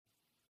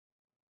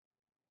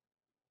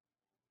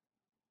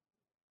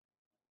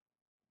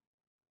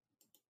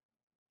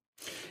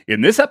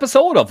In this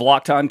episode of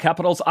Locked On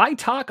Capitals, I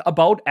talk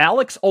about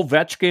Alex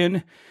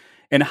Ovechkin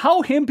and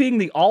how him being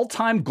the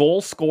all-time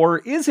goal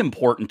scorer is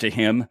important to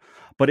him,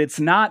 but it's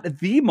not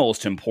the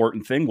most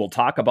important thing. We'll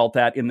talk about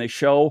that in the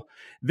show.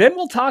 Then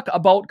we'll talk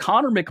about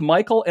Connor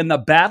McMichael and the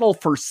battle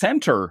for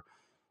center.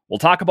 We'll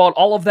talk about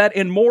all of that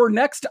and more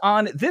next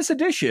on this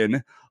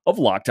edition of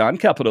Locked On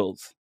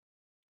Capitals.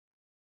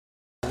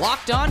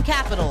 Locked On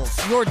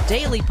Capitals, your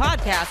daily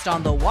podcast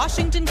on the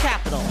Washington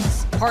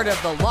Capitals. Part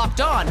of the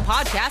Locked On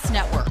Podcast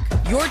Network,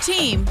 your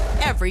team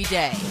every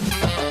day.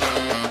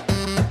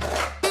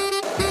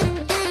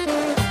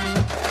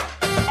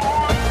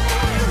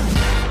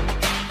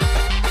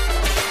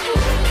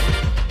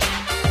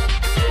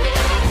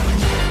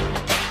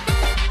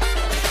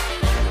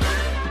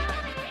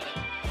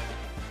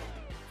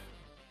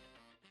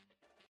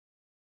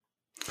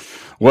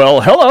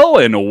 Well, hello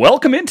and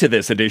welcome into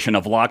this edition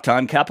of Locked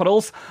On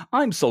Capitals.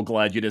 I'm so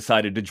glad you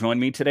decided to join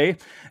me today.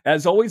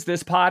 As always,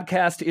 this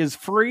podcast is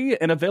free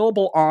and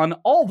available on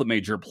all the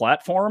major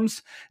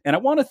platforms, and I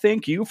want to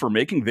thank you for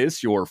making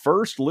this your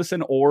first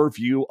listen or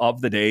view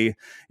of the day.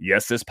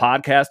 Yes, this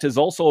podcast is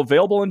also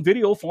available in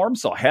video form,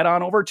 so head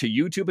on over to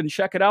YouTube and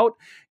check it out.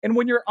 And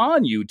when you're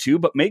on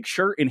YouTube, make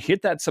sure and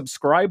hit that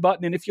subscribe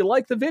button, and if you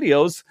like the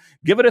videos,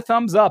 give it a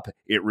thumbs up.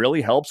 It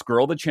really helps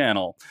grow the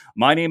channel.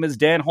 My name is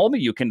Dan Holme.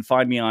 You can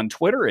find me on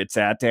Twitter. It's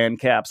at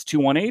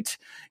DanCaps218.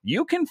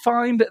 You can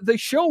find the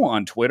show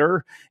on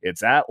Twitter.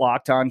 It's at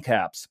Locked On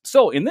Caps.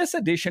 So in this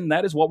edition,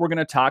 that is what we're going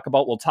to talk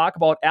about. We'll talk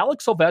about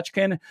Alex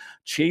Ovechkin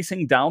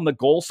chasing down the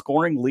goal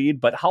scoring lead,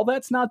 but how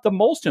that's not the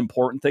most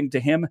important thing to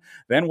him.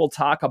 Then we'll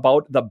talk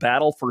about the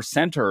battle for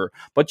center.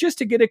 But just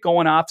to get it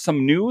going off,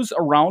 some news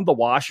around the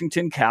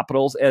Washington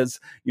Capitals.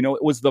 As you know,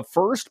 it was the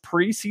first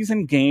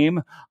preseason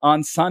game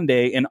on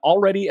Sunday, and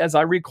already as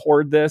I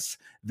record this,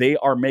 they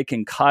are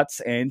making cuts,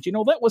 and, you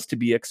know, that was to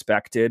be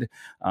expected.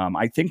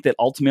 I think that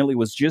ultimately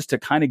was just to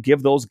kind of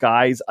give those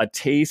guys a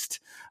taste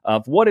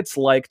of what it's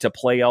like to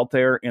play out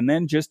there, and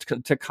then just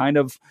to kind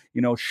of,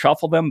 you know,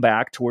 shuffle them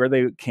back to where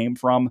they came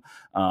from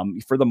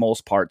for the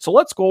most part. So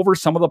let's go over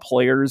some of the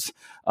players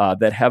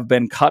that have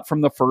been cut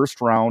from the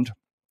first round.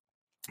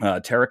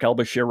 Tarek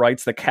El-Bashir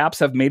writes, the Caps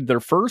have made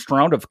their first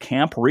round of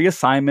camp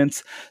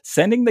reassignments,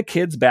 sending the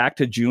kids back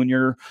to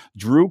junior.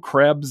 Drew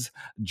Krebs,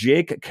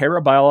 Jake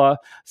Karabella,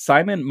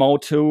 Simon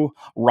Motu,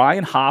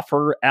 Ryan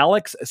Hofer,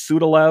 Alex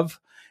Sudolev,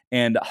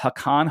 and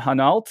Hakan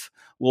Hanault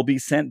will be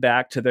sent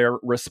back to their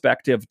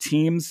respective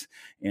teams.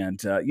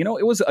 And, you know,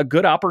 it was a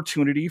good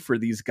opportunity for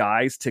these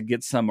guys to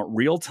get some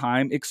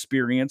real-time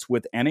experience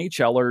with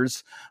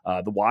NHLers,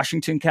 the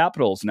Washington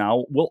Capitals.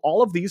 Now, will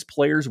all of these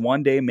players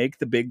one day make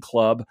the big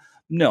club?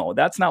 No,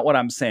 that's not what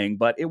I'm saying,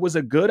 but it was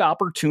a good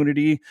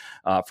opportunity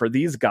for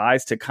these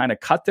guys to kind of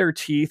cut their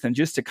teeth and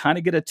just to kind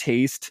of get a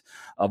taste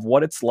of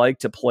what it's like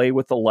to play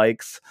with the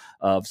likes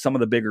of some of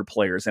the bigger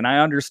players. And I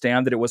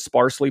understand that it was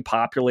sparsely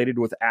populated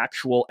with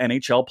actual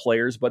NHL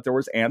players, but there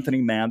was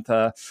Anthony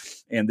Mantha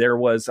and there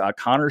was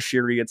Connor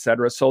Sheary,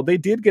 etc. So they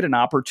did get an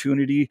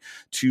opportunity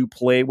to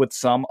play with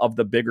some of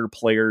the bigger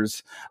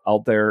players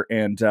out there.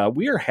 And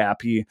we are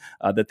happy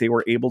that they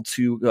were able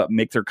to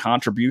make their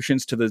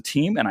contributions to the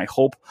team. And I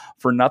hope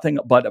for nothing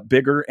but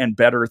bigger and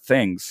better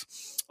things.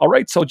 All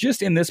right, so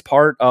just in this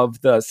part of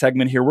the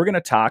segment here, we're going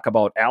to talk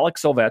about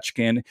Alex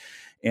Ovechkin.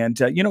 And,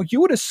 you know, you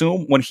would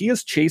assume when he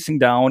is chasing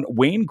down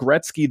Wayne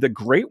Gretzky, the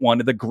great one,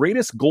 the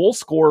greatest goal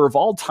scorer of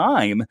all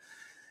time,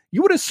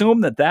 you would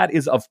assume that that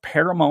is of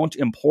paramount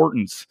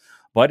importance.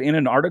 But in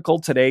an article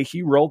today,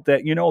 he wrote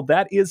that, you know,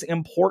 that is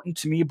important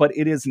to me, but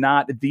it is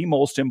not the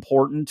most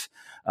important.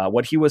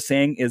 What he was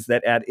saying is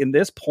that in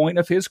this point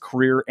of his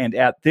career and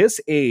at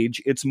this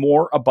age, it's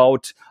more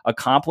about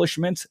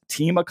accomplishments,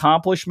 team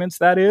accomplishments,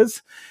 that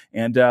is.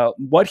 And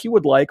what he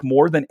would like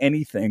more than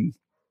anything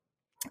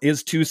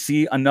is to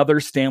see another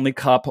Stanley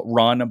Cup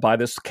run by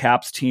this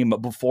Caps team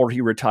before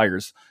he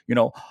retires. You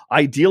know,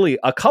 ideally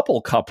a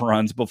couple Cup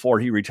runs before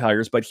he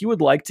retires, but he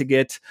would like to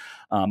get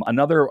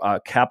another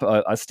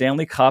a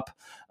Stanley Cup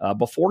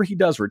before he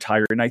does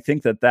retire. And I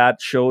think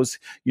that shows,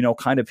 you know,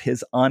 kind of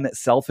his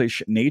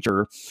unselfish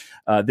nature.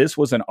 This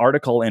was an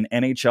article in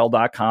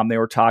NHL.com. They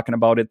were talking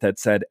about it that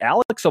said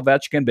Alex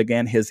Ovechkin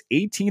began his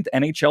 18th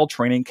NHL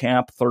training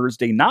camp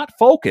Thursday, not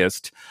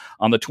focused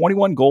on the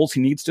 21 goals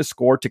he needs to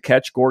score to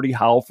catch Gordie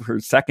Howe for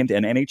his second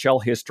in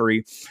NHL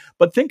history,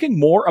 but thinking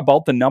more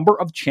about the number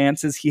of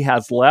chances he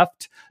has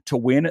left to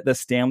win the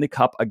Stanley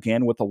Cup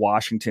again with the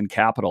Washington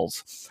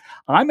Capitals.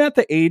 I'm at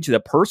the age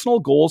that personal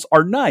goals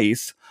are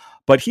nice,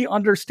 but he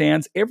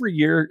understands every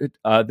year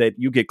that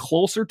you get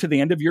closer to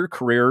the end of your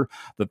career,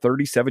 the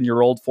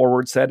 37-year-old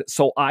forward said.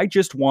 So I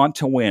just want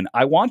to win.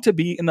 I want to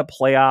be in the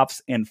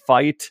playoffs and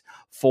fight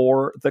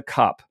for the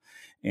cup.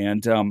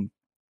 And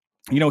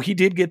He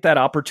did get that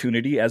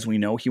opportunity. As we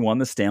know, he won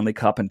the Stanley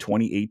Cup in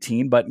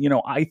 2018. But,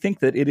 I think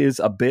that it is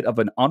a bit of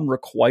an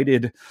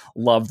unrequited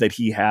love that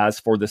he has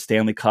for the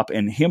Stanley Cup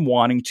and him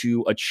wanting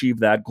to achieve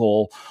that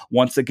goal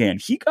once again.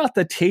 He got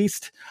the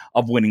taste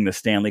of winning the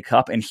Stanley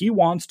Cup and he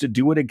wants to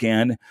do it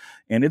again.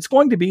 And it's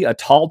going to be a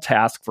tall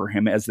task for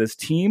him as this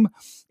team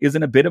is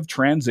in a bit of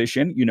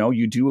transition.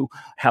 You do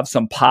have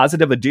some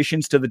positive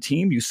additions to the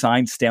team. You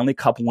signed Stanley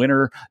Cup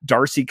winner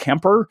Darcy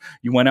Kemper.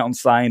 You went out and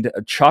signed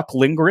Chuck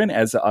Lindgren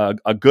as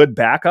a good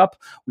backup.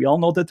 We all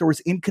know that there was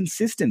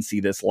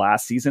inconsistency this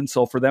last season.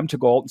 So for them to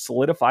go out and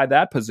solidify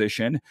that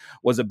position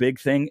was a big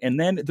thing. And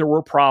then there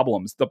were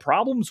problems. The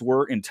problems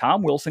were in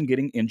Tom Wilson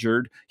getting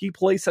injured. He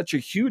plays such a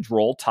huge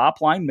role,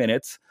 top line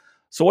minutes.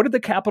 So what did the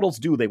Capitals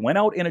do? They went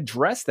out and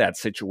addressed that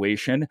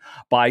situation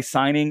by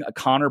signing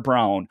Connor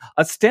Brown,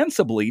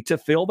 ostensibly to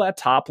fill that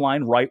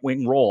top-line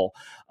right-wing role.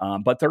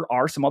 But there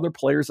are some other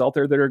players out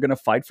there that are going to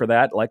fight for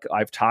that. Like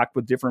I've talked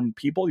with different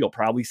people. You'll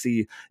probably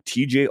see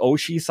TJ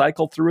Oshie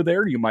cycle through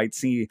there. You might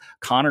see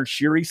Connor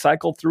Sheary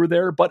cycle through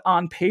there. But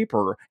on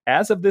paper,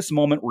 as of this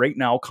moment right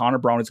now, Connor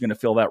Brown is going to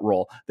fill that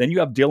role. Then you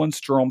have Dylan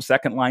Strome,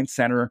 second-line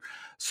center.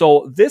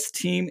 So this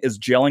team is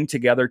gelling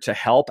together to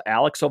help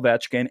Alex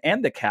Ovechkin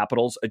and the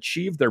Capitals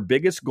achieve their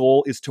biggest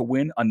goal is to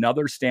win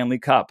another Stanley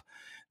Cup.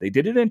 They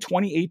did it in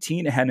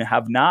 2018 and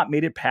have not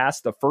made it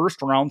past the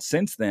first round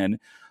since then.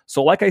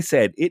 So like I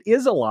said, it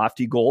is a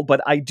lofty goal,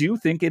 but I do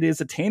think it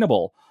is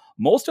attainable.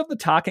 Most of the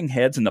talking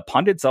heads and the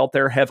pundits out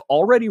there have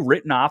already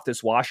written off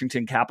this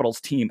Washington Capitals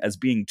team as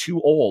being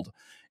too old.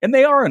 And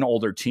they are an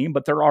older team,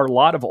 but there are a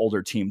lot of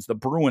older teams, the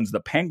Bruins, the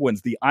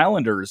Penguins, the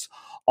Islanders,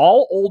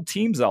 all old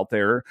teams out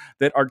there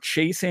that are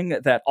chasing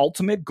that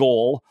ultimate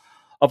goal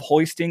of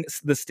hoisting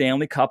the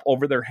Stanley Cup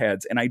over their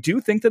heads. And I do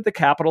think that the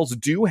Capitals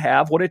do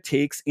have what it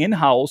takes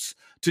in-house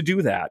to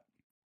do that.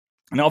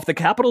 Now, if the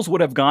Capitals would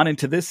have gone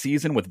into this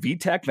season with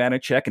Vitek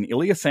Vanacek and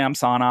Ilya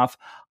Samsonov,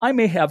 I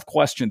may have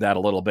questioned that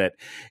a little bit.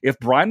 If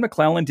Brian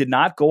McClellan did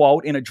not go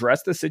out and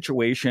address the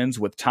situations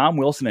with Tom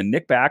Wilson and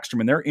Nick Backstrom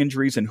and their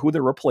injuries and who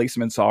their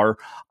replacements are,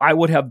 I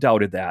would have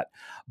doubted that.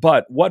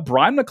 But what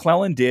Brian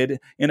McClellan did,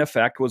 in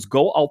effect, was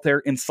go out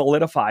there and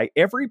solidify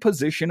every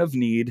position of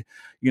need,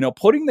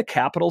 putting the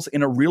Capitals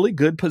in a really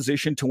good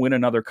position to win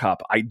another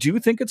cup. I do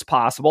think it's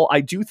possible.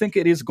 I do think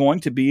it is going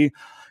to be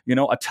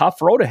a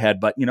tough road ahead,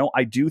 but,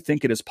 I do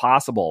think it is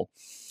possible.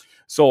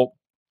 So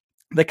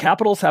the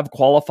Capitals have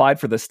qualified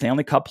for the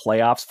Stanley Cup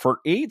playoffs for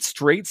 8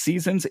 straight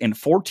seasons in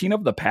 14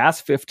 of the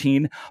past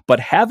 15, but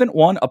haven't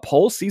won a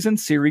postseason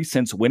series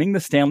since winning the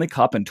Stanley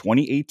Cup in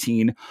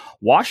 2018.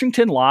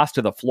 Washington lost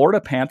to the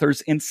Florida Panthers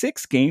in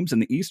 6 games in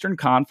the Eastern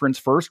Conference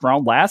first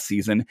round last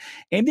season,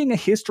 ending a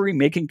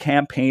history-making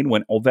campaign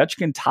when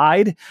Ovechkin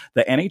tied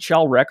the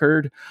NHL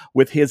record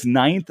with his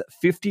 9th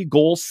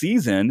 50-goal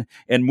season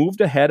and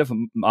moved ahead of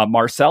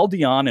Marcel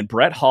Dionne and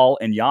Brett Hull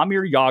and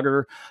Jaromir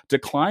Jagr to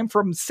climb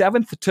from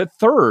 7th to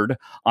 3rd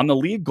on the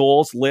league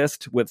goals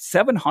list with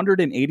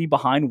 780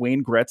 behind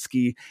Wayne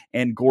Gretzky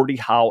and Gordie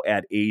Howe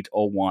at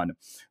 801.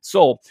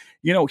 So,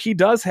 he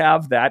does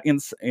have that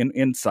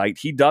insight.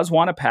 He does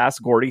want to pass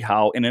Gordie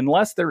Howe. And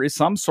unless there is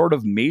some sort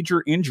of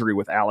major injury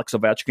with Alex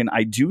Ovechkin,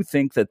 I do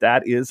think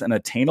that is an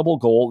attainable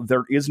goal.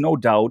 There is no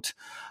doubt.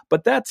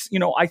 But that's,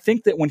 I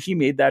think that when he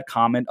made that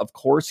comment, of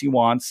course he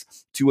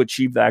wants to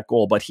achieve that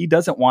goal, but he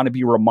doesn't want to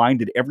be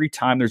reminded every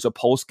time there's a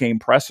post-game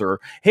presser,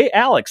 hey,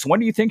 Alex,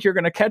 when do you think you're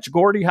going to catch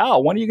Gordie Howe?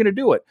 When are you going to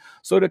do it?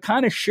 So to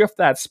kind of shift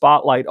that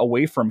spotlight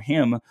away from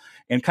him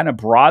and kind of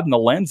broaden the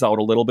lens out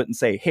a little bit and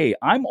say, hey,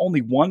 I'm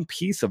only one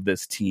piece of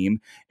this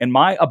team, and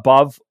my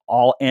above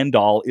all end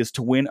all is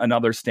to win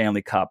another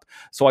Stanley Cup.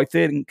 So I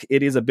think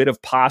it is a bit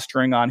of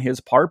posturing on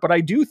his part, but I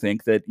do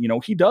think that,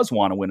 he does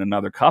want to win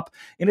another cup,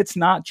 and it's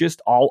not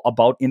just all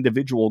about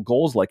individual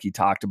goals like he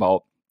talked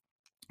about.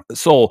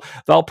 So,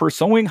 while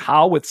pursuing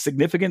Howe with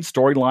significant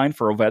storyline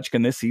for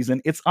Ovechkin this season,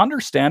 it's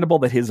understandable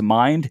that his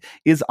mind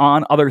is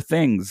on other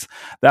things.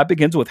 That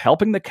begins with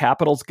helping the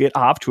Capitals get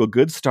off to a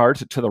good start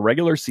to the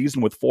regular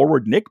season with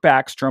forward Nick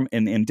Backstrom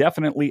and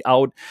indefinitely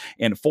out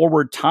and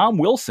forward Tom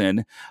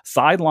Wilson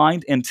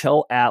sidelined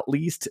until at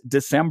least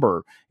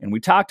December. And we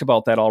talked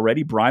about that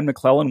already. Brian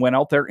McClellan went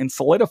out there and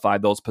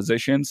solidified those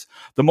positions.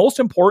 The most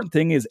important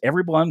thing is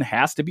everyone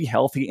has to be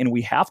healthy and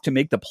we have to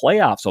make the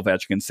playoffs,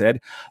 Ovechkin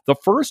said. The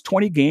first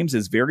 20 games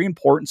is very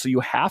important, so you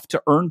have to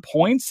earn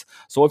points.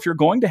 So if you're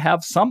going to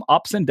have some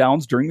ups and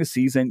downs during the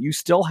season, you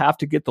still have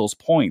to get those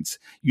points.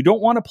 You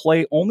don't want to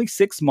play only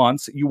 6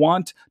 months. You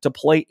want to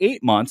play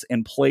 8 months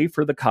and play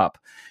for the cup.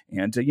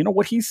 And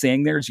what he's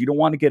saying there is you don't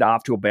want to get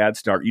off to a bad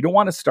start. You don't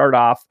want to start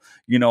off,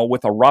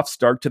 with a rough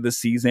start to the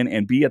season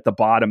and be at the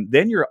bottom.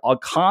 Then you're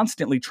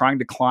constantly trying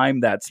to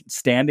climb that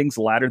standings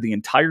ladder the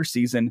entire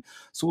season.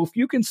 So if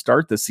you can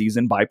start the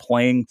season by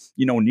playing,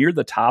 near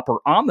the top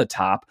or on the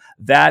top,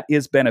 that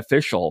is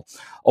beneficial. official.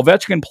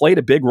 Ovechkin played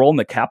a big role in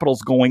the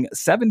Capitals going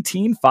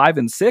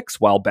 17-5-6,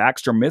 while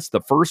Backstrom missed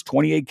the first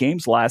 28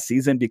 games last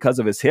season because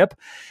of his hip.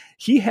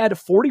 He had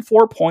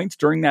 44 points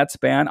during that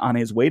span on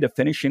his way to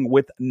finishing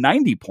with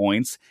 90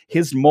 points,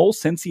 his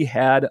most since he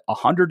had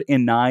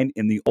 109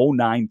 in the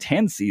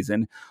 09-10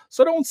 season.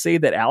 So don't say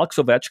that Alex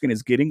Ovechkin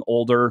is getting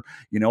older.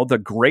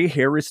 The gray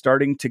hair is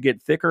starting to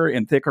get thicker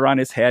and thicker on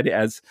his head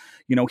as,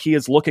 he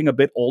is looking a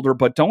bit older,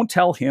 but don't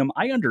tell him.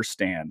 I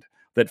understand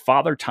that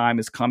father time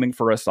is coming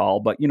for us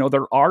all. But,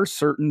 there are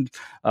certain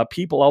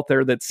people out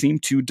there that seem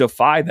to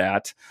defy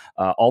that.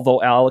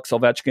 Although Alex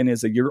Ovechkin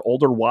is a year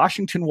older,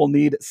 Washington will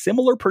need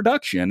similar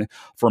production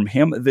from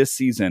him this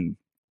season.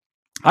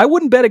 I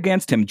wouldn't bet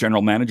against him,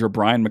 General Manager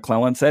Brian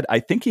McClellan said. I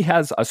think he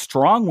has a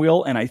strong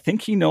will, and I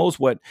think he knows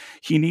what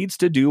he needs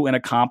to do and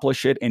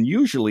accomplish it. And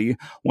usually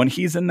when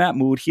he's in that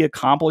mood, he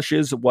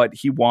accomplishes what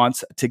he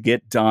wants to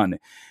get done.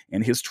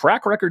 And his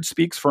track record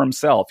speaks for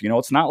himself.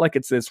 It's not like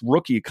it's this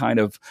rookie kind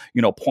of,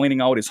 pointing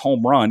out his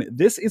home run.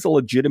 This is a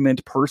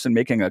legitimate person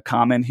making a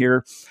comment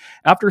here.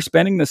 After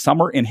spending the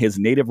summer in his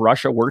native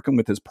Russia working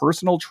with his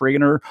personal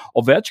trainer,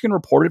 Ovechkin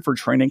reported for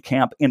training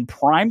camp in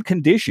prime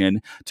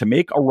condition to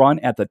make a run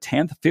at the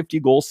 10th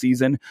 50-goal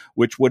season,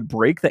 which would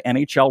break the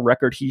NHL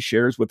record he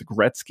shares with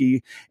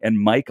Gretzky and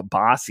Mike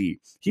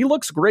Bossy. He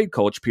looks great,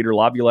 Coach Peter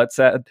Laviolette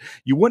said.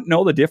 You wouldn't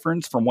know the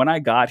difference from when I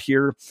got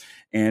here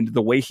and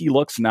the way he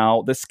looks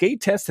now. The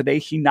skate test today,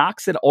 he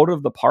knocks it out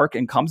of the park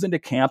and comes into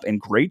camp in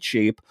great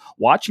shape.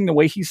 Watching the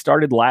way he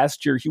started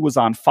last year, he was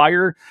on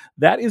fire.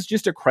 That is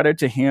just a credit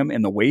to him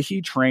and the way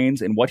he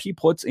trains and what he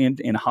puts in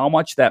and how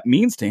much that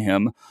means to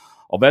him.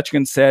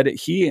 Ovechkin said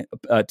he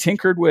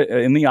tinkered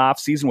in the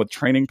offseason with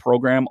training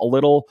program a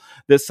little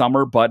this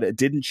summer, but it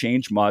didn't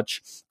change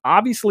much.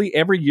 Obviously,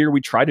 every year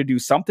we try to do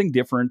something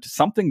different,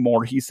 something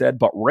more, he said,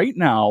 but right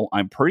now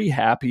I'm pretty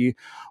happy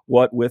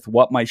with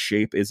what my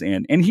shape is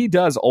in. And he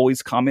does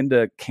always come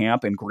into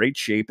camp in great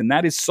shape, and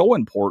that is so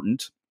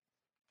important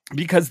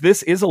because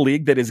this is a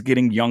league that is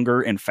getting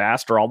younger and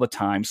faster all the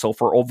time. So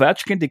for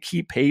Ovechkin to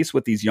keep pace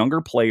with these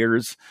younger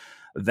players,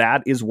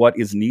 that is what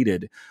is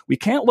needed. We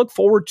can't look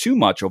forward too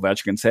much,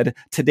 Ovechkin said.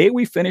 Today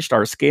we finished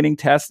our skating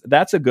test.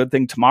 That's a good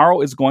thing. Tomorrow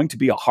is going to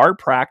be a hard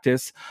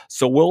practice,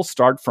 so we'll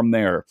start from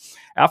there.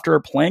 After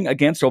playing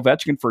against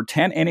Ovechkin for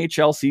 10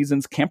 NHL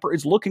seasons, Kemper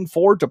is looking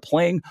forward to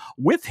playing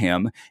with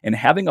him and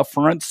having a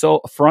front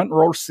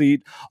row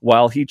seat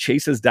while he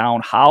chases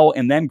down Howe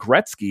and then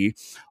Gretzky.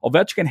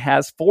 Ovechkin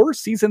has 4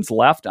 seasons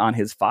left on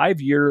his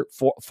 5-year,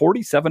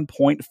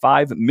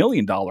 $47.5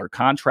 million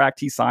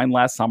contract he signed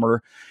last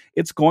summer.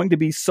 It's going to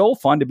be so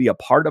fun to be a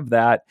part of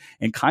that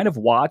and kind of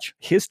watch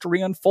history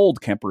unfold,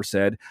 Kemper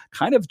said.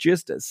 Kind of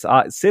just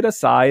sit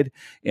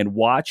and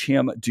watch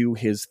him do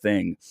his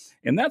thing.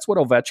 And that's what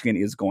Ovechkin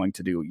is going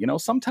to do.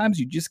 Sometimes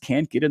you just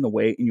can't get in the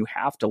way and you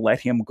have to let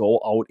him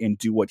go out and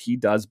do what he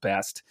does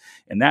best.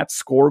 And that's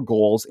score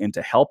goals and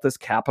to help this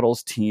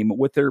Capitals team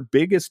with their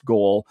biggest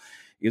goal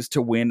is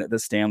to win the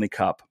Stanley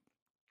Cup.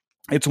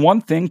 It's one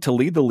thing to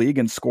lead the league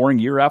in scoring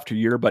year after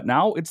year, but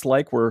now it's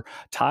like we're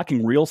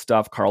talking real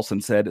stuff,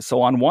 Carlson said.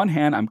 So on one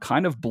hand, I'm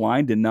kind of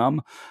blind and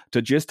numb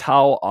to just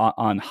how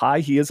on high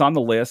he is on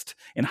the list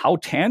and how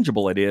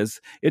tangible it is.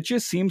 It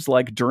just seems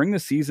like during the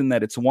season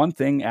that it's one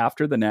thing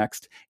after the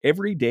next.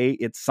 Every day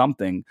it's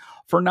something.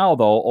 For now,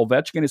 though,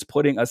 Ovechkin is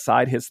putting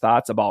aside his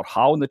thoughts about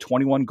how in the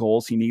 21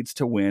 goals he needs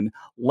to win.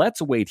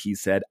 Let's wait, he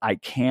said. I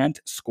can't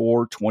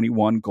score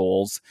 21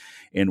 goals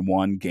in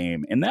one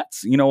game. And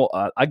that's,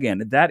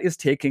 again, that is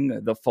taking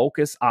the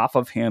focus off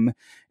of him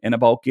and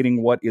about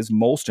getting what is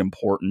most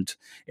important,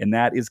 and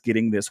that is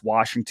getting this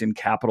Washington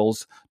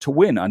Capitals to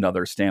win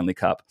another Stanley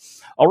Cup.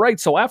 All right,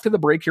 so after the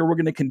break here, we're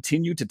going to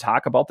continue to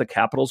talk about the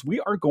Capitals. We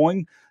are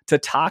going to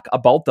talk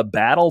about the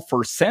battle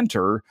for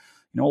center.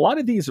 A lot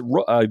of these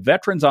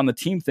veterans on the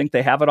team think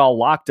they have it all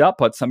locked up,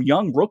 but some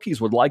young rookies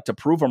would like to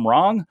prove them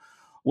wrong.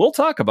 We'll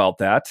talk about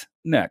that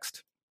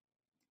next.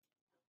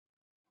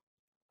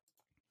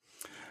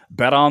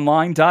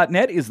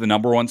 BetOnline.net is the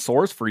number one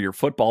source for your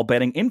football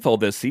betting info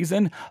this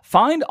season.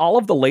 Find all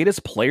of the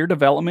latest player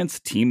developments,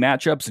 team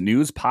matchups,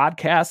 news,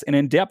 podcasts, and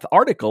in-depth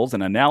articles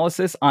and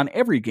analysis on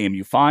every game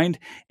you find.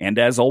 And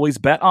as always,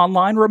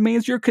 BetOnline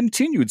remains your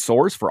continued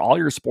source for all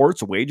your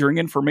sports wagering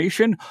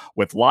information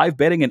with live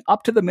betting and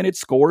up-to-the-minute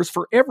scores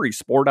for every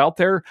sport out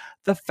there.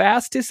 The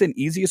fastest and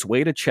easiest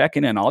way to check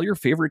in on all your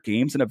favorite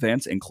games and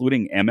events,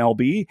 including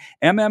MLB,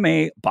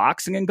 MMA,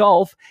 boxing, and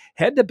golf.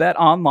 Head to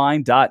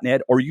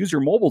BetOnline.net or use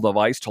your mobile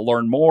device to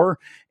learn more.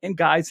 And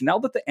guys, now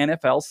that the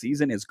NFL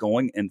season is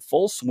going in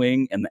full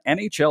swing and the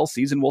NHL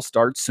season will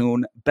start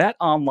soon,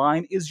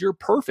 BetOnline is your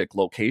perfect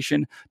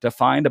location to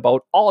find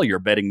about all your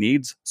betting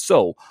needs.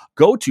 So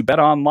go to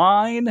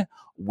BetOnline,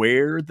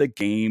 where the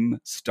game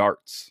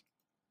starts.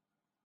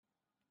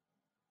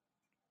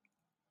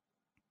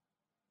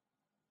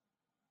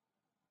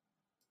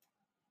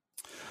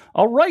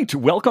 All right,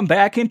 welcome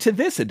back into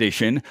this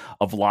edition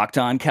of Locked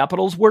On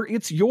Capitals, where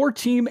it's your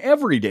team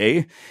every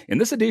day. In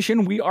this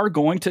edition, we are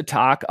going to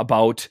talk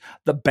about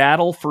the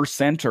battle for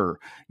center.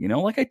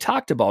 Like I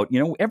talked about,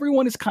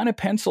 everyone is kind of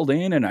penciled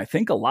in, and I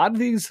think a lot of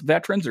these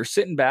veterans are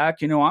sitting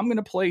back, I'm going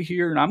to play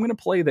here and I'm going to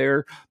play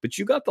there. But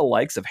you got the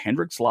likes of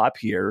Hendrix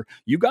Lapierre,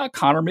 you got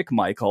Connor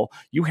McMichael,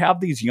 you have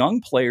these young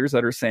players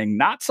that are saying,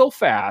 not so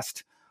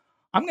fast.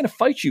 I'm going to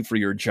fight you for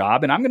your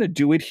job, and I'm going to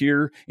do it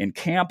here in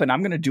camp, and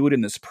I'm going to do it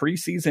in this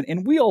preseason,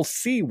 and we'll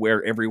see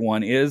where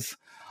everyone is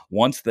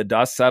once the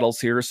dust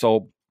settles here.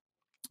 So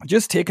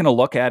just taking a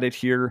look at it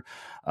here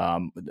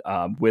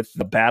with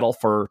the battle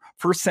for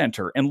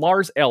center and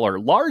Lars Eller.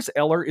 Lars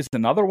Eller is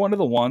another one of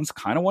the ones,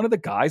 kind of one of the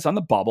guys on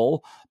the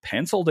bubble,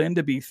 penciled in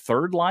to be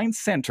third-line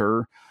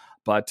center.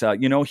 But,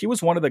 he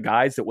was one of the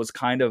guys that was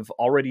kind of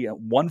already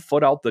 1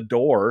 foot out the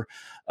door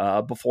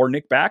before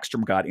Nick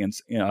Backstrom got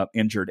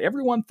injured.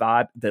 Everyone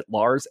thought that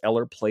Lars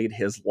Eller played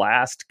his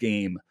last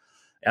game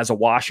as a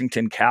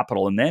Washington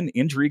Capital, and then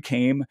injury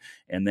came,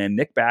 and then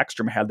Nick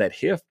Backstrom had that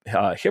hip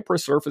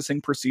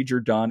resurfacing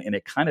procedure done, and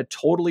it kind of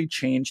totally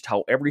changed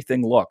how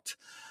everything looked.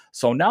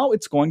 So now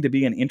it's going to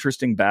be an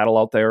interesting battle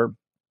out there.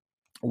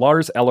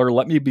 Lars Eller,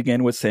 let me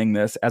begin with saying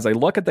this. As I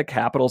look at the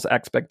Capitals'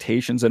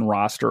 expectations and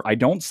roster, I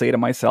don't say to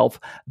myself,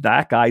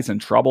 that guy's in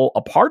trouble.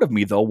 A part of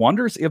me, though,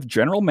 wonders if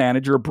general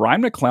manager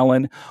Brian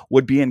McClellan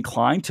would be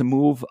inclined to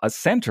move a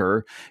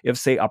center if,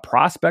 say, a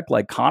prospect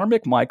like Connor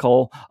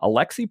McMichael,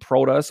 Alexi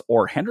Protas,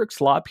 or Hendrix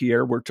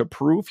Lapierre were to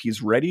prove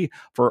he's ready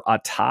for a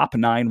top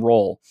 9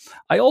 role.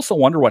 I also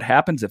wonder what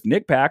happens if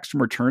Nick Backstrom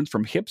returns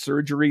from hip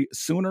surgery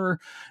sooner,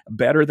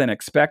 better than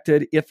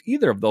expected. If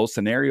either of those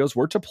scenarios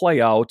were to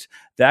play out,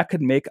 that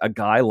could make a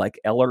guy like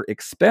Eller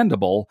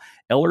expendable.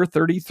 Eller,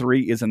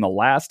 33, is in the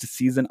last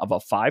season of a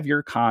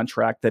 5-year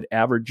contract that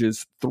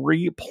averages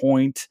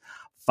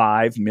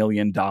 $3.5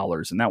 million.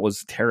 And that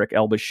was Tarek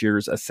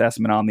El-Bashir's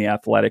assessment on The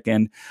Athletic.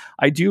 And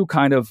I do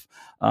kind of,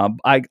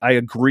 I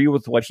agree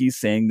with what he's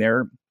saying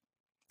there.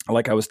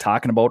 Like I was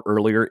talking about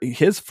earlier,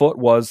 his foot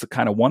was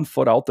kind of 1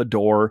 foot out the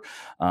door.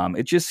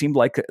 It just seemed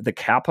like the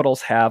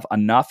Capitals have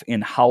enough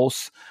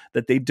in-house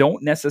that they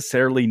don't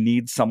necessarily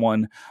need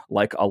someone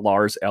like a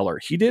Lars Eller.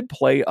 He did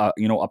play a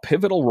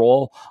pivotal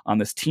role on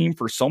this team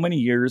for so many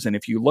years. And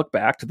if you look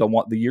back to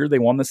the year they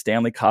won the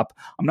Stanley Cup,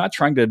 I'm not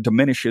trying to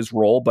diminish his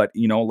role, but,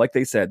 like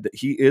they said,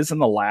 he is in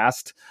the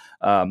last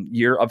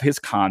year of his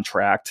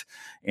contract.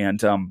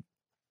 And,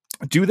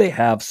 do they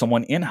have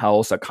someone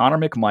in-house, a Connor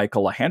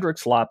McMichael, a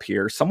Hendrix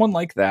Lapierre, someone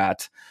like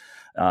that,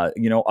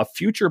 a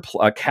future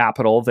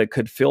Capital that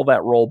could fill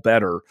that role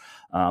better?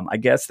 I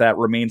guess that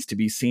remains to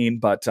be seen.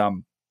 But,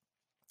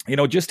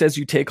 just as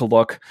you take a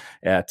look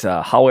at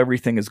how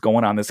everything is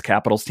going on this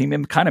Capitals team,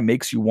 it kind of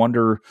makes you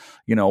wonder,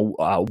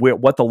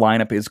 what the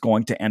lineup is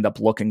going to end up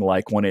looking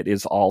like when it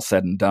is all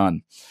said and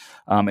done.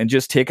 And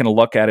just taking a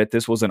look at it,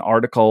 this was an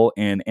article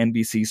in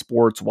NBC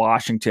Sports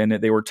Washington.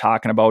 They were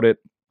talking about it.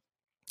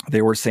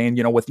 They were saying,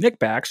 with Nick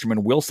Backstrom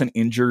and Wilson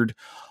injured,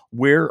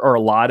 where are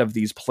a lot of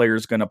these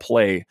players going to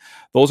play?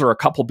 Those are a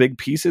couple big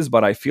pieces,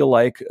 but I feel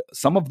like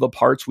some of the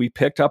parts we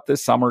picked up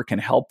this summer can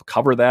help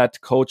cover that.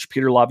 Coach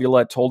Peter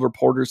Laviolette told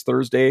reporters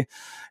Thursday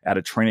at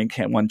a training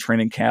camp, when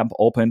training camp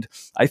opened,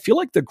 I feel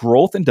like the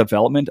growth and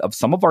development of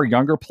some of our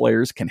younger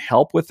players can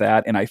help with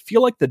that. And I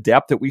feel like the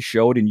depth that we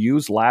showed and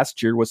used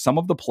last year with some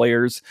of the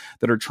players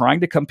that are trying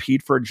to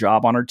compete for a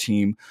job on our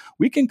team,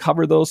 we can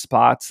cover those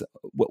spots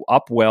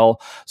up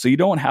well. So you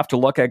don't have to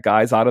look at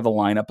guys out of the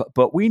lineup,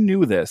 but we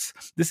knew this.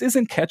 This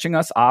isn't catching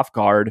us off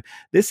guard.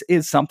 This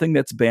is something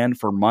that's been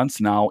for months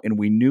now, and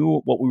we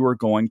knew what we were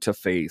going to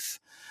face.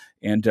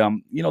 And,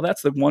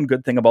 that's the one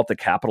good thing about the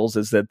Capitals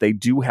is that they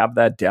do have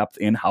that depth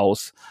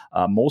in-house.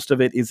 Most of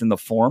it is in the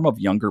form of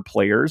younger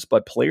players,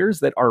 but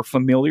players that are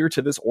familiar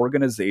to this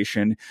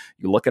organization.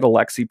 You look at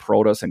Alexi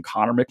Protas and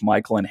Connor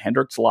McMichael and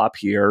Hendrix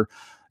Lapierre.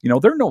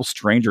 They're no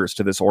strangers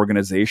to this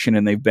organization,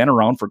 and they've been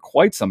around for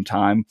quite some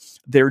time.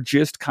 They're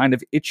just kind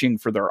of itching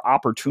for their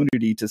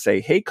opportunity to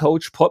say, hey,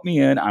 coach, put me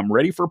in. I'm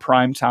ready for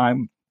prime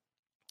time.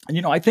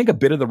 And, I think a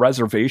bit of the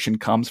reservation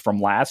comes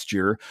from last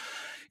year.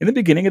 In the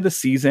beginning of the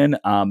season,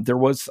 there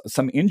was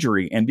some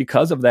injury, and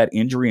because of that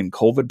injury and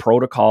COVID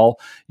protocol,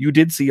 you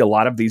did see a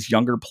lot of these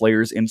younger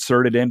players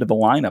inserted into the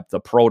lineup,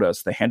 the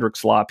Protas, the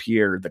Hendrix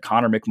Lapierre, the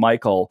Connor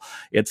McMichael,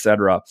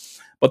 etc.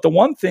 But the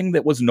one thing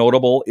that was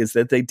notable is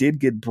that they did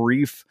get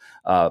brief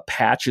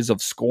patches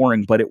of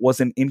scoring, but it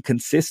wasn't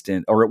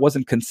inconsistent, or it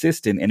wasn't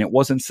consistent, and it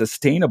wasn't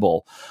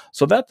sustainable.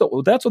 So that's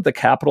what the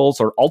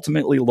Capitals are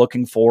ultimately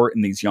looking for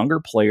in these younger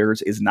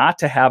players, is not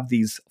to have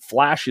these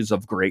flashes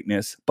of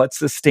greatness, but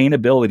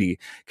sustainability.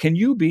 Can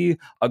you be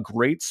a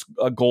great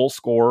goal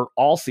scorer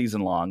all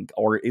season long,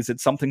 or is it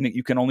something that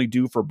you can only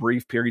do for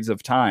brief periods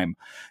of time?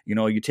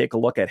 You take a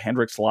look at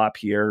Hendrix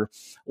Lapierre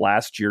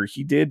last year.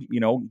 He did,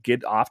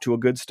 get off to a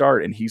good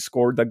start, and he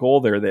scored the goal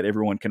there that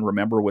everyone can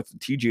remember with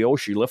TJ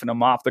Oshie lifting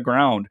him off the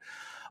ground.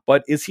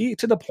 But is he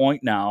to the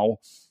point now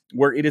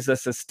where it is a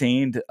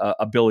sustained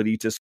ability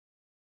to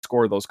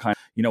score those kind?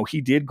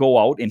 He did go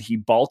out and he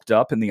bulked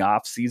up in the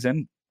off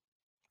season.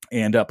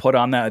 and put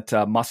on that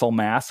muscle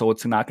mass, so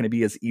it's not going to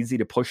be as easy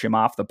to push him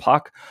off the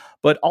puck.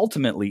 But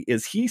ultimately,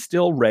 is he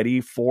still ready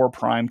for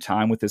prime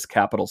time with this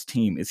Capitals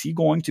team? Is he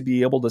going to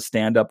be able to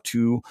stand up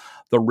to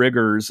the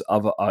rigors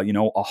of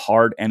a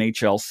hard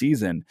NHL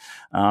season?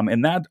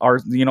 And that are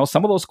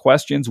some of those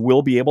questions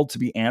will be able to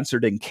be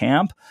answered in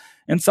camp,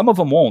 and some of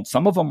them won't.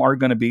 Some of them are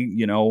going to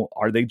be,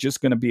 are they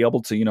just going to be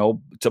able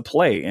to to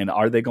play, and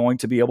are they going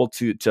to be able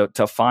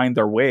to find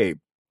their way?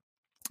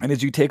 And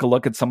as you take a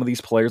look at some of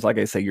these players, like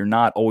I say, you're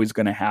not always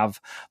going to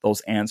have those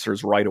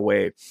answers right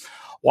away.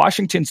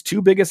 Washington's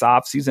two biggest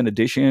offseason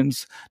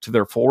additions to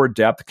their forward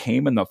depth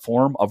came in the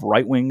form of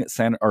right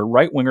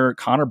winger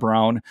Connor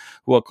Brown,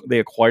 who they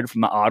acquired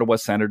from the Ottawa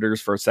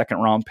Senators for a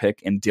second-round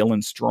pick, and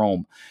Dylan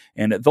Strome.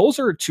 And those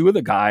are two of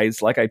the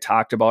guys, like I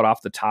talked about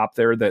off the top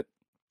there, that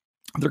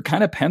they're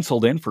kind of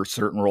penciled in for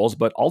certain roles,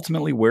 but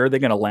ultimately where are they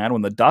going to land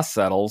when the dust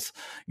settles?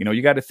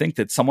 You got to think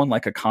that someone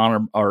like a Connor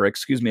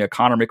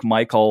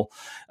McMichael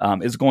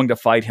is going to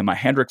fight him. A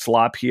Hendrix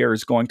Lapierre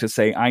is going to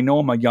say, I know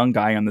I'm a young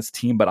guy on this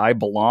team, but I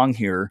belong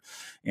here.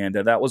 And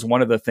that was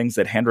one of the things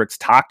that Hendrix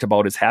talked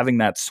about, is having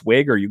that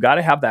swagger. You got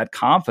to have that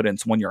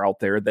confidence when you're out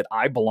there that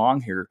I belong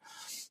here.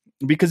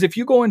 Because if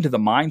you go into the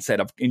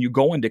mindset and you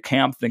go into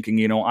camp thinking,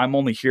 I'm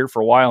only here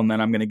for a while and then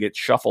I'm going to get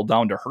shuffled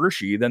down to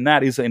Hershey, then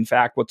that is in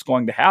fact what's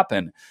going to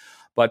happen.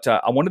 But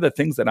one of the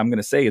things that I'm going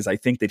to say is I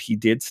think that he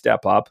did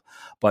step up,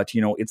 but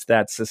it's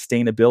that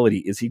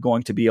sustainability. Is he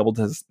going to be able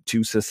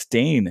to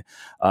sustain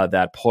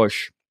that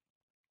push?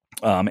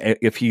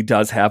 If he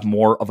does have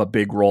more of a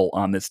big role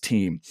on this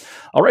team.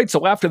 All right,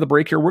 so after the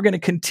break here, we're going to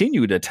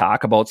continue to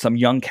talk about some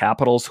young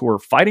Capitals who are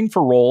fighting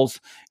for roles,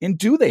 and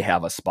do they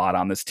have a spot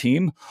on this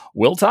team?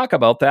 We'll talk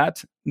about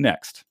that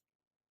next.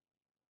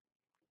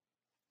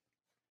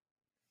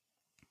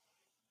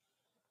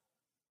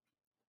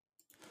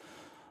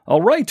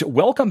 All right,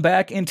 welcome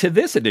back into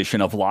this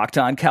edition of Locked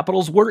On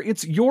Capitals, where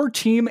it's your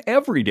team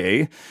every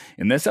day.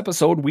 In this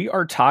episode, we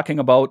are talking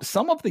about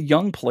some of the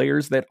young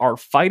players that are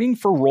fighting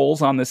for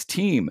roles on this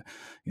team.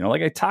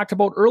 Like I talked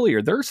about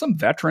earlier, there are some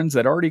veterans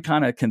that already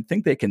kind of can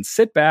think they can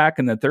sit back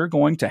and that they're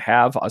going to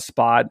have a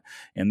spot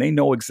and they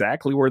know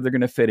exactly where they're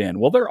going to fit in.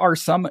 Well, there are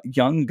some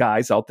young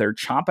guys out there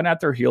chomping at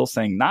their heels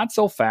saying, not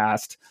so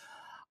fast.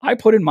 I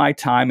put in my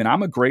time and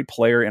I'm a great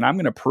player and I'm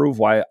going to prove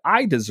why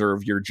I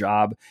deserve your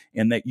job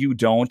and that you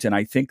don't. And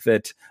I think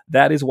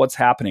that is what's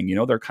happening.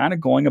 They're kind of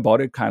going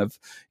about it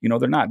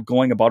they're not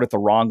going about it the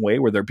wrong way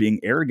where they're being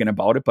arrogant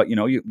about it. But,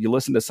 you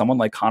listen to someone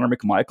like Connor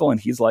McMichael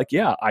and he's like,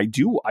 yeah, I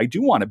do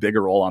want a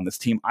bigger role on this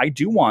team. I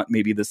do want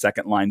maybe the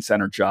second line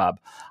center job.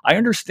 I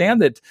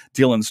understand that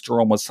Dylan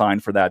Strome was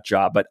signed for that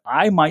job, but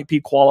I might be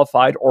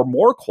qualified or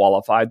more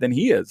qualified than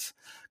he is.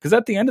 Because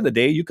at the end of the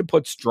day, you could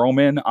put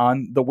Strome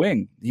on the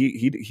wing.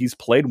 He's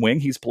played wing,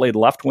 he's played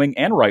left wing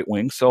and right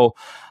wing. So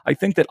I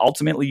think that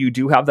ultimately you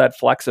do have that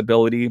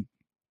flexibility.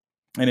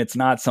 And it's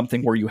not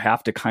something where you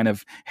have to kind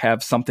of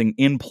have something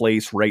in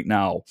place right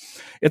now.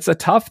 It's a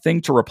tough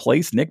thing to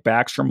replace Nick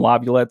Backstrom,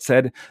 Laviolette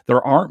said.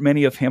 There aren't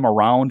many of him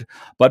around,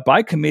 but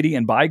by committee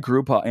and by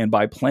group and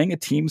by playing a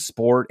team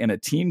sport and a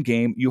team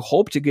game, you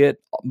hope to get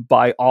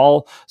by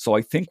all. So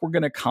I think we're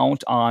going to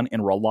count on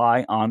and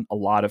rely on a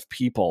lot of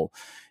people.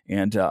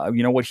 And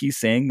what he's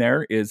saying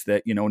there is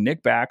that,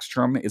 Nick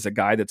Backstrom is a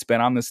guy that's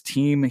been on this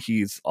team.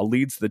 He's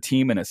leads the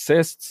team in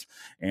assists,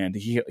 and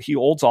he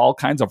holds all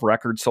kinds of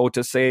records. So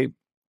to say,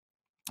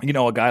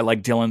 a guy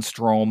like Dylan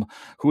Strome,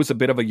 who is a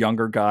bit of a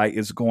younger guy,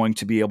 is going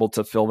to be able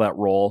to fill that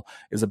role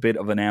is a bit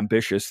of an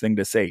ambitious thing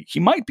to say. He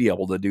might be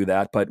able to do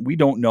that, but we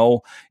don't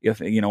know if,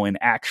 in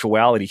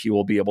actuality, he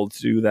will be able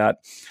to do that.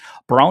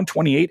 Brown,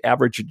 28,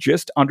 averaged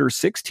just under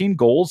 16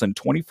 goals and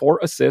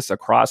 24 assists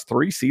across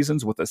 3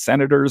 seasons with the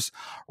Senators,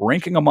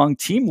 ranking among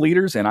team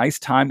leaders in ice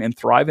time and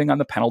thriving on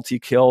the penalty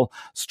kill.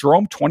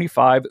 Strome,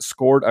 25,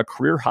 scored a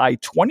career-high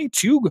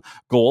 22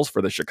 goals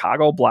for the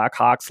Chicago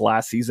Blackhawks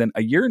last season,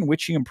 a year in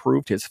which he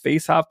improved his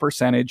faceoff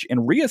percentage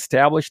and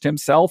reestablished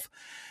himself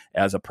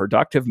as a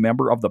productive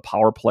member of the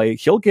power play.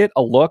 He'll get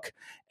a look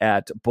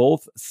at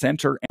both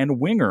center and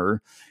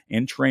winger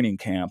in training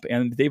camp,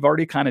 and they've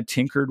already kind of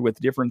tinkered with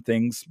different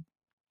things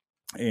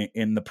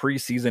in the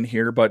preseason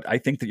here, but I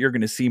think that you're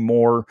going to see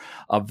more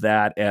of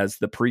that as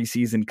the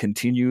preseason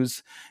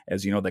continues.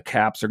 As the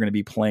Caps are going to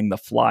be playing the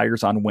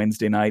Flyers on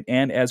Wednesday night,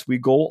 and as we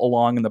go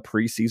along in the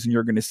preseason,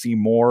 you're going to see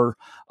more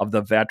of the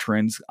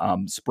veterans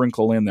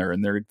sprinkle in there,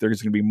 and there's going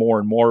to be more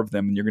and more of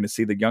them, and you're going to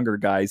see the younger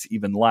guys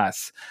even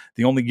less.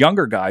 The only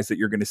younger guys that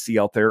you're going to see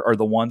out there are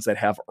the ones that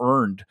have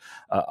earned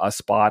a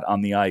spot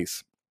on the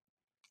ice.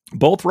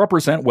 Both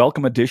represent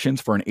welcome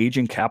additions for an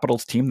aging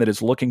Capitals team that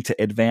is looking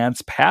to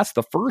advance past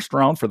the first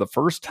round for the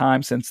first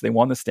time since they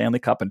won the Stanley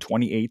Cup in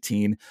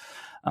 2018.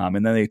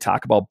 And then they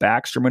talk about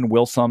Backstrom and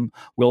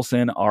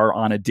Wilson are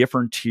on a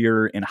different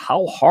tier and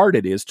how hard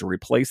it is to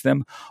replace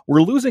them.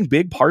 We're losing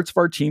big parts of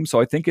our team,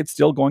 so I think it's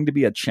still going to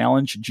be a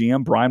challenge.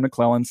 GM Brian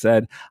McClellan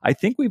said, I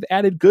think we've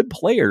added good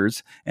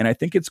players, and I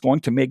think it's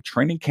going to make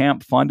training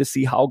camp fun to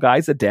see how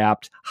guys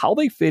adapt, how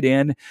they fit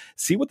in,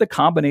 see what the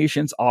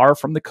combinations are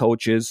from the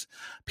coaches.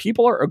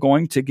 People are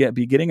going to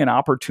be getting an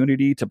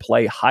opportunity to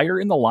play higher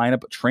in the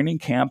lineup. Training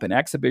camp and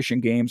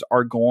exhibition games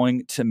are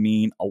going to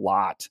mean a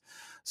lot.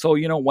 So,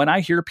 when I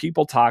hear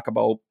people talk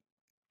about,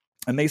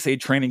 and they say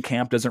training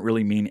camp doesn't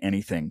really mean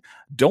anything,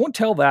 don't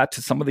tell that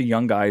to some of the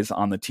young guys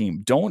on the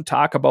team. Don't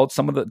talk about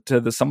some of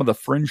the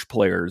fringe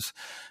players.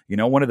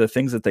 One of the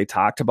things that they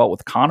talked about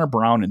with Connor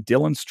Brown and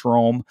Dylan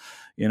Strome,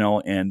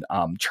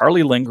 and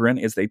Charlie Lindgren,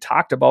 is they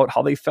talked about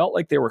how they felt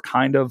like they were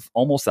kind of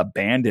almost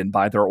abandoned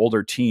by their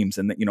older teams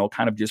and,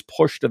 kind of just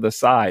pushed to the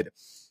side.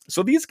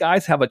 So these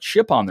guys have a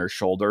chip on their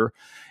shoulder,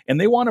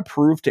 and they want to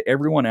prove to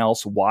everyone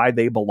else why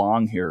they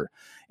belong here.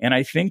 And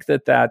I think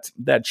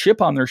that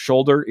chip on their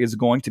shoulder is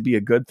going to be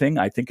a good thing.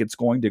 I think it's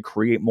going to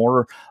create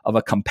more of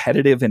a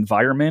competitive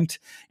environment.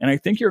 And I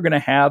think you're going to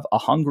have a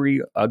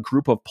hungry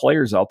group of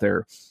players out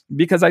there,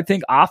 because I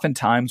think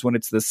oftentimes when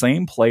it's the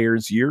same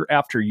players year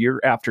after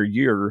year after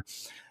year,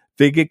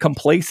 they get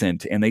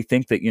complacent and they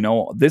think that,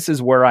 this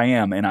is where I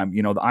am and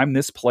I'm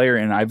this player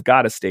and I've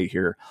got to stay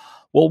here.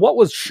 Well, what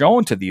was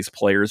shown to these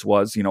players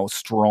was,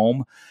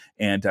 Strome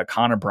and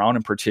Connor Brown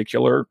in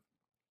particular,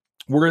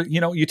 where,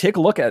 you take a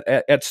look at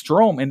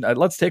Strome, and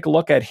let's take a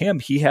look at him.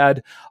 He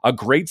had a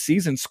great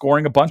season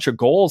scoring a bunch of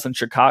goals, and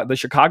the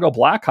Chicago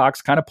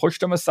Blackhawks kind of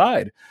pushed him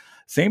aside.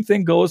 Same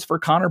thing goes for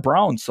Connor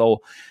Brown.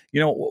 So,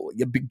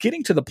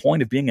 getting to the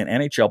point of being an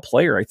NHL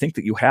player, I think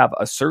that you have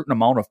a certain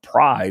amount of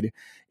pride.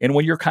 And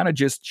when you're kind of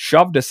just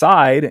shoved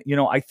aside,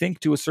 I think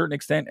to a certain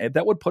extent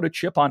that would put a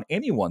chip on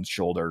anyone's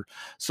shoulder.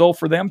 So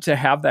for them to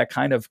have that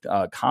kind of,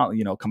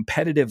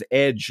 competitive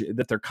edge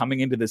that they're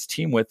coming into this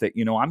team with, that,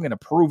 I'm going to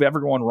prove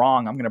everyone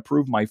wrong. I'm going to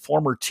prove my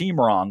former team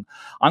wrong.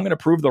 I'm going to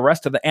prove the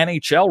rest of the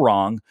NHL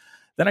wrong.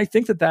 Then I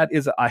think that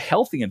is a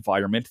healthy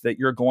environment that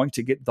you're going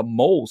to get the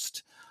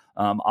most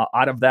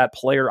out of that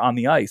player on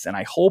the ice. And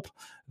I hope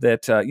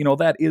that,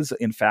 that is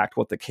in fact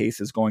what the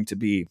case is going to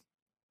be.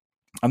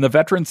 On the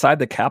veteran side,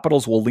 the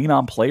Capitals will lean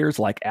on players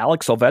like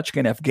Alex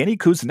Ovechkin, Evgeny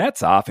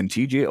Kuznetsov, and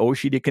TJ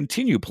Oshie to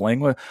continue playing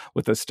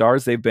with the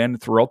stars they've been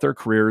throughout their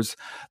careers.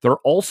 They're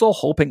also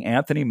hoping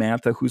Anthony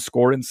Mantha, who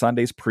scored in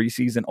Sunday's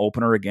preseason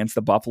opener against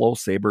the Buffalo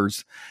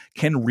Sabres,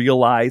 can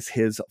realize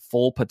his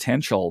full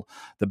potential.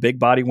 The big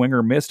body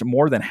winger missed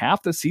more than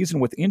half the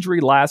season with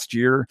injury last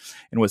year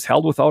and was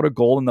held without a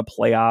goal in the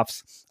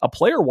playoffs. A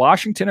player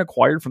Washington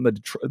acquired from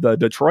the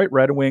Detroit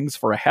Red Wings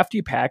for a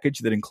hefty package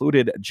that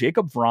included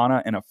Jacob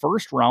Vrana and a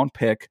first-round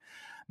pick.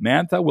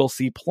 Mantha will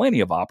see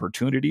plenty of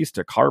opportunities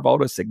to carve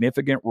out a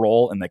significant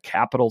role in the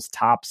Capitals'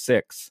 top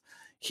six.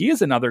 He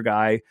is another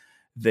guy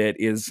that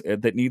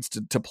needs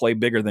to play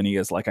bigger than he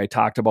is, like I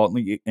talked about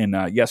in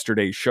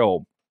yesterday's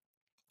show.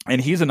 And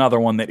he's another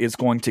one that is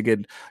going to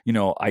get,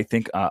 I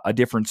think a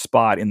different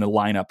spot in the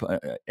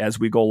lineup as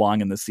we go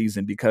along in the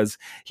season, because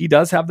he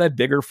does have that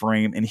bigger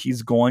frame and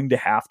he's going to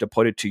have to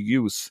put it to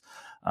use.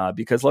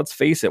 Because let's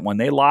face it, when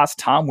they lost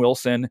Tom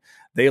Wilson,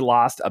 they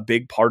lost a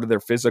big part of their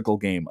physical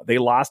game. They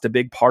lost a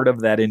big part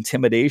of that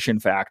intimidation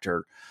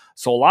factor.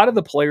 So a lot of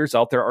the players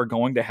out there are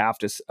going to have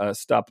to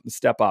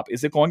step up.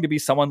 Is it going to be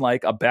someone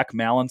like a Beck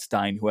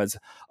Malenstein who has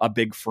a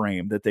big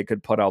frame that they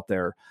could put out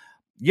there?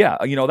 Yeah,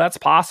 that's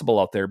possible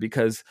out there,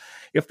 because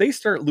if they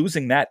start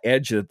losing that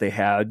edge that they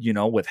had,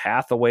 with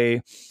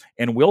Hathaway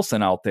and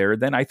Wilson out there,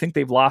 then I think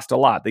they've lost a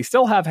lot. They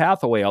still have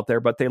Hathaway out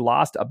there, but they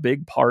lost a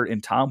big part in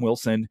Tom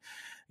Wilson.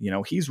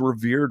 He's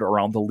revered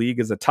around the league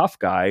as a tough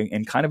guy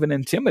and kind of an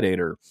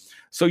intimidator.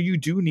 So you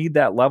do need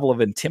that level of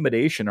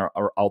intimidation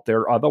are out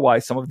there.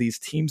 Otherwise, some of these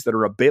teams that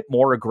are a bit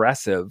more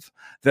aggressive,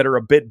 that are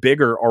a bit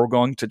bigger, are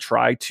going to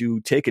try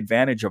to take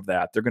advantage of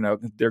that. They're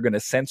going to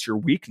sense your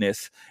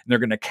weakness and they're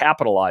going to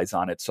capitalize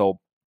on it. So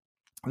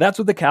that's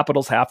what the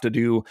Capitals have to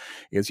do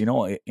is,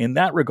 in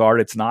that regard,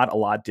 it's not a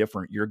lot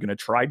different. You're going to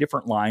try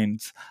different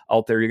lines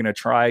out there. You're going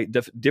to try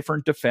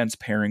different defense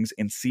pairings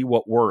and see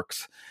what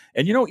works.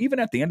 And, even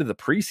at the end of the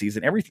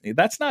preseason, everything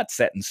that's not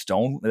set in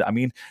stone. I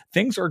mean,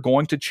 things are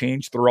going to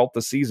change throughout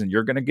the season.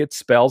 You're going to get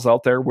spells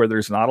out there where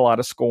there's not a lot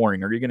of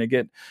scoring, or you're going to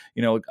get,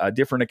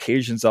 different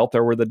occasions out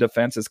there where the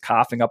defense is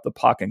coughing up the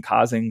puck and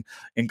causing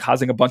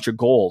a bunch of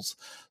goals.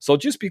 So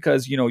just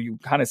because, you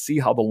kind of see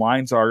how the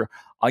lines are,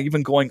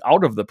 even going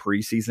out of the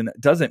preseason,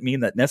 doesn't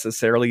mean that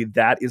necessarily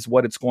that is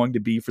what it's going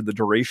to be for the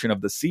duration of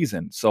the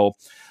season. So,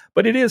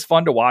 but it is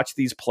fun to watch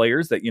these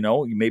players that,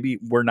 maybe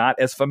we're not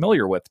as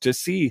familiar with, to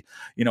see,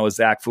 a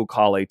Zach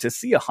Fucale, to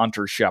see a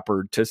Hunter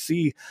Shepard, to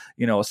see,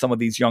 some of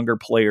these younger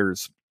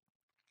players.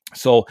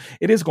 So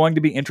it is going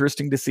to be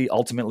interesting to see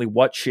ultimately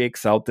what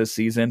shakes out this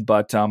season.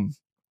 But,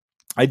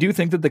 I do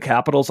think that the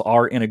Capitals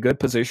are in a good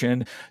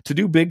position to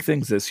do big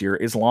things this year,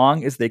 as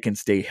long as they can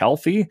stay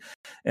healthy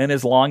and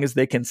as long as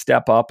they can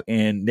step up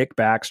in Nick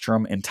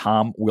Backstrom and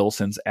Tom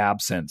Wilson's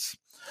absence.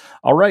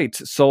 All right.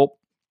 So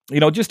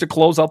just to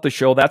close out the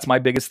show, that's my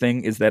biggest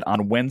thing, is that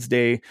on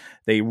Wednesday,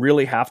 they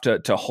really have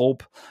to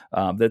hope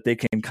that they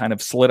can kind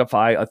of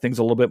solidify things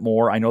a little bit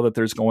more. I know that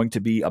there's going to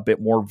be a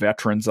bit more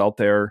veterans out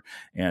there,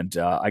 and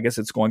I guess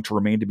it's going to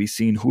remain to be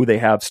seen who they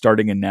have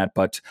starting in net,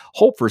 but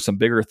hope for some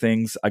bigger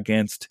things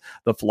against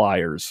the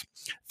Flyers.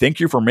 Thank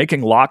you for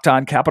making Locked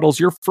On Capitals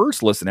your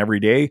first listen every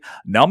day.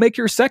 Now make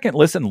your second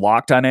listen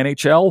Locked On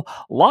NHL.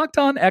 Locked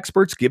On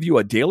experts give you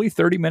a daily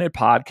 30-minute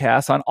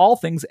podcast on all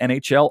things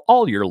NHL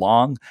all year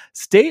long.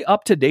 Stay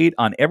up to date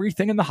on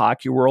everything in the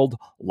hockey world.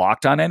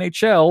 Locked On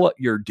NHL,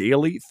 your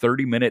daily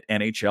 30-minute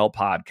NHL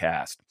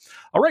podcast.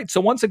 All right,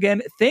 so once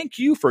again, thank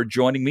you for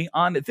joining me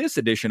on this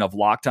edition of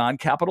Locked On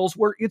Capitals,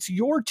 where it's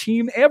your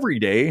team every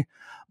day.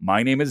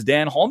 My name is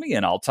Dan Holme,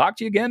 and I'll talk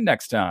to you again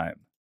next time.